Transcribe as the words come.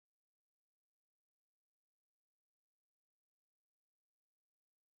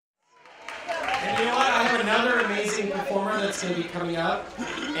performer that's going to be coming up,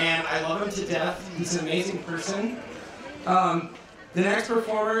 and I love him to death. He's an amazing person. The next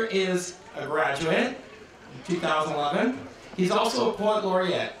performer is a graduate, 2011. He's also a poet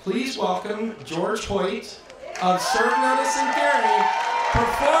laureate. Please welcome George Hoyt of Surve, Notice, and Carry,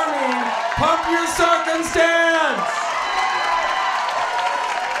 performing Pump Your Circumstance!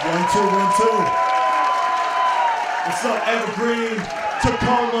 1, 2, 1, 2. What's up, Evergreen,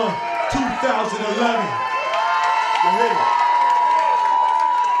 Tacoma, 2011. You hit it.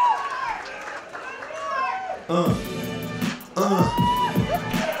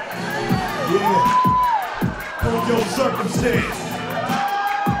 Yeah. Pump your circumstance.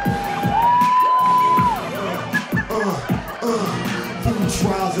 Through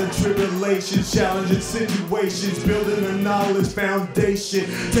trials and tribulations, challenging situations, building a knowledge foundation.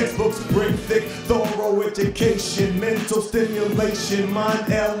 Textbooks break thick, thorough education, mental stimulation,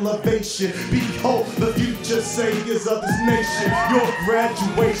 mind elevation. Behold the future saviors of this nation. Your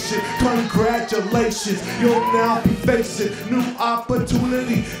graduation, congratulations. You'll now be facing new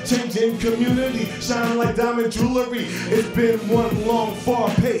opportunity, changing community, shining like diamond jewelry. It's been one long far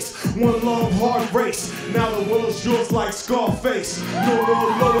pace, one long hard race. Now the world's yours like Scarface. No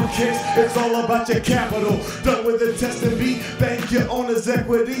more lowercase, it's all about your capital. Done with the test and beat, bank your owner's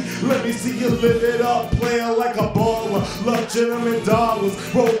equity. Let me see you live it up, playing like a baller. Love gentlemen dollars,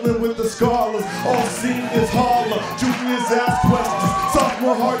 rolling with the scholars. All seniors holler, juniors ask questions.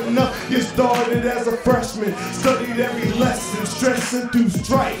 Sophomore hard enough, you started as a freshman. Studied every lesson, stressing through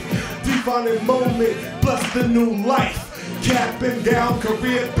strife. Defining moment, bless the new life. Cap and gown,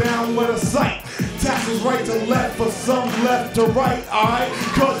 career bound, what a sight. Taxes right to left, for some left to right, alright?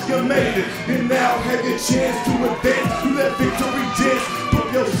 Cause you made it, you now have your chance to advance. You let victory dance,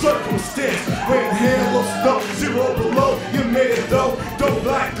 put your circumstance. Rain, hail, or snow, zero below. You made it though, don't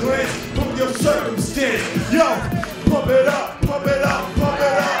black glance, put your circumstance. Yo, pump it up, pump it up, pump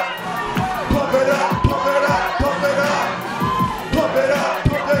it up. Pump it up, pump it up, pump it up. Pump it up,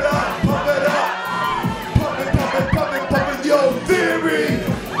 pump it up, pump it up. Pump it, pump it, pump it, pump it, yo, theory.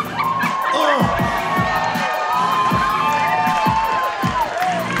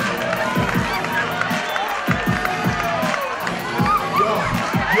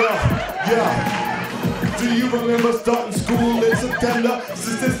 Do you remember starting school in September?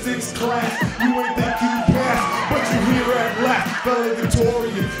 Statistics class, you ain't think you passed, but you here at last,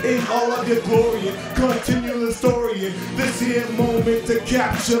 valedictorian, in all of your glory, continue the story. This here moment to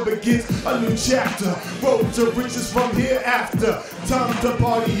capture begins a new chapter. Road to riches from hereafter. Time to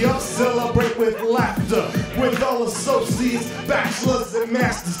party up, celebrate with laughter. With all associates, bachelors and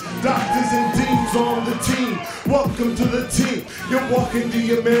masters, doctors and deans on the team. Welcome to the team. You're walking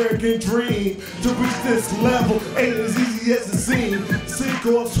the American dream. To reach this level ain't as easy as it seems. Sink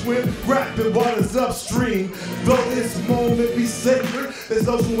or swim, rapid waters upstream. Though this moment be sacred, there's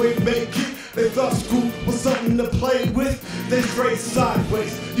those who ain't make it. They thought school was something to play with. They straight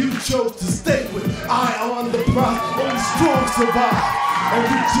sideways. You chose to stay with. Eye on the prize, only strong survive. And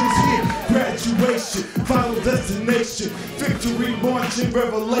reaches here, graduation, final destination, victory, marching,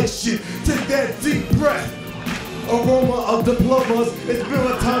 revelation. Take that deep breath. Aroma of diplomas, it's been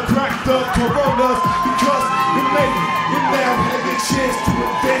a time cracked up coronas. Because you made it, you now have your chance to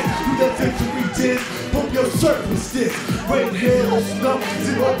advance. You that victory dance, pump your circumstance. Rain, hail, snow,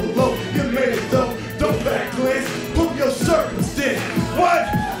 zero below, you made it though.